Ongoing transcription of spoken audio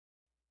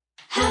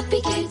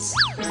Happy Kids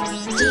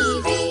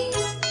TV.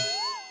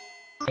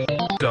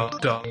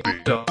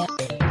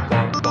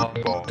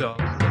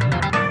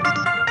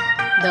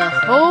 The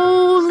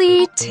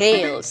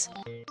HolyTales.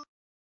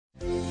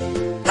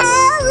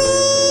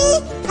 Holy!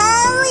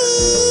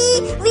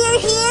 We're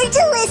here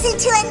to listen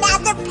to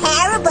another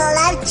parable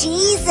of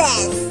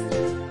Jesus.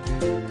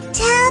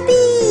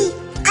 Tubby,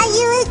 are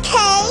you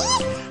okay?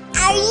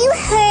 Are you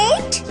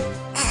hurt?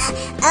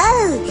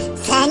 Oh,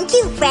 thank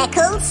you,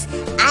 Freckles.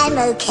 I'm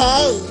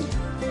okay.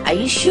 Are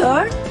you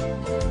sure?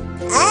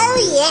 Oh,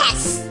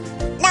 yes.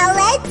 Now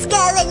let's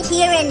go and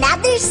hear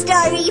another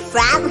story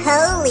from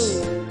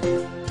Holy.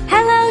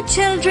 Hello,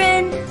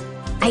 children.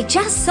 I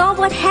just saw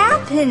what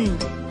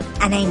happened,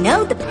 and I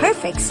know the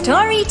perfect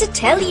story to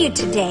tell you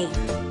today.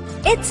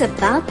 It's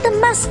about the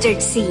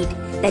mustard seed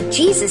that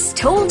Jesus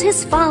told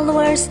his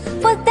followers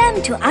for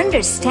them to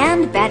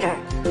understand better.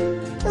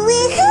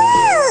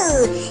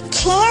 Woohoo!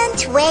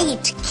 Can't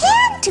wait,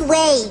 can't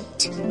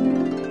wait.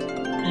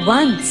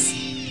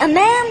 Once, a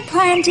man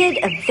planted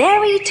a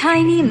very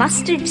tiny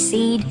mustard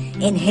seed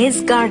in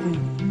his garden.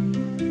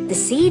 The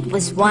seed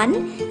was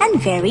one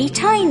and very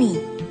tiny,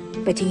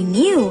 but he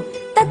knew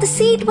that the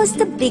seed was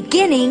the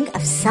beginning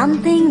of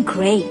something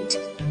great.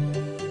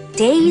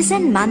 Days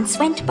and months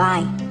went by,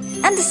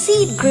 and the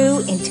seed grew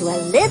into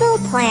a little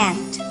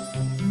plant.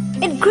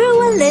 It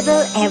grew a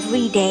little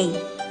every day.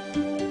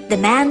 The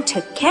man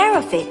took care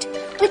of it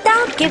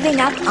without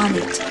giving up on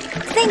it,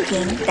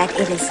 thinking that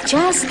it is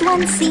just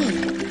one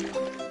seed.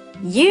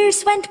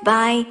 Years went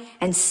by,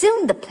 and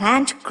soon the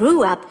plant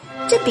grew up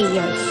to be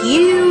a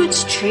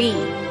huge tree.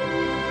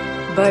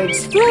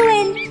 Birds flew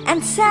in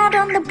and sat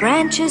on the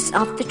branches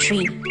of the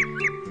tree.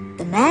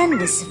 The man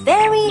was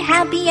very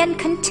happy and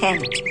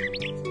content.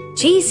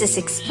 Jesus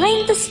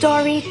explained the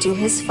story to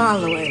his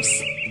followers.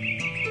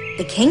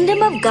 The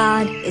kingdom of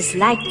God is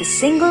like the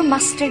single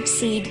mustard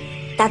seed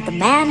that the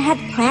man had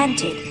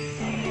planted.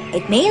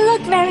 It may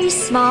look very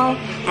small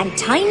and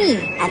tiny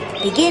at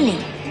the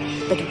beginning,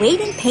 but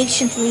waiting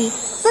patiently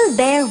will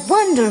bear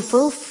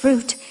wonderful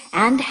fruit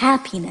and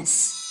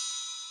happiness.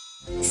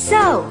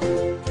 So,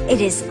 it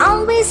is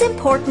always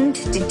important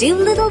to do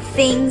little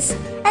things,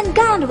 and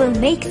God will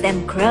make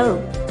them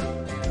grow.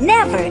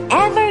 Never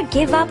ever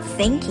give up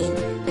thinking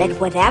that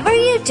whatever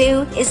you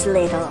do is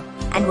little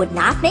and would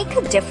not make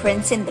a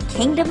difference in the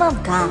kingdom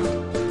of God.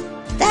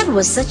 That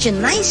was such a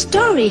nice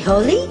story,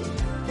 Holy.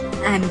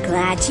 I'm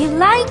glad you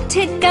liked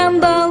it,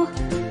 Gumbo.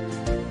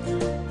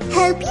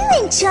 Hope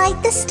you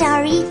enjoyed the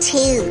story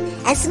too,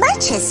 as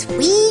much as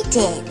we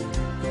did.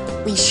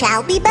 We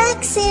shall be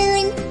back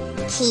soon.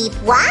 Keep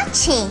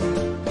watching.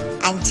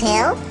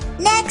 Until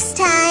next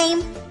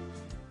time.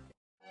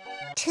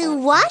 To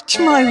watch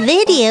more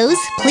videos,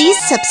 please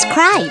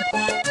subscribe.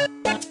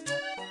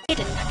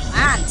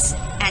 Plants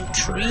and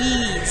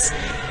trees.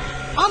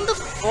 On the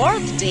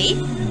fourth day,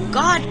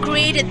 God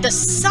created the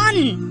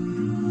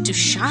sun to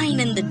shine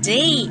in the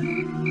day,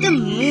 the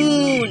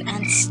moon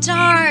and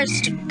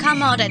stars to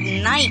come out at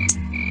night.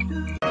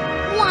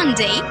 One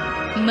day,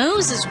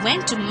 Moses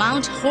went to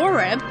Mount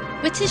Horeb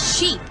with his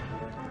sheep.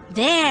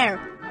 There,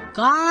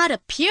 God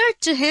appeared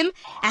to him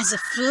as a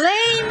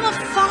flame of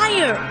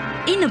fire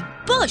in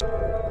a bush.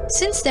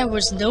 Since there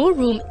was no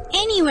room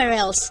anywhere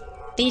else,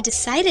 they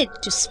decided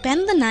to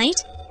spend the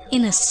night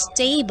in a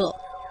stable.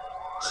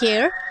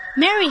 Here,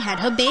 Mary had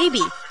her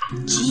baby,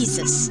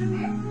 Jesus.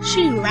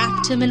 She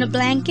wrapped him in a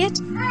blanket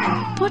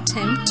and put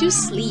him to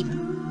sleep.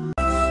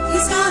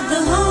 He's got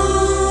the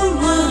whole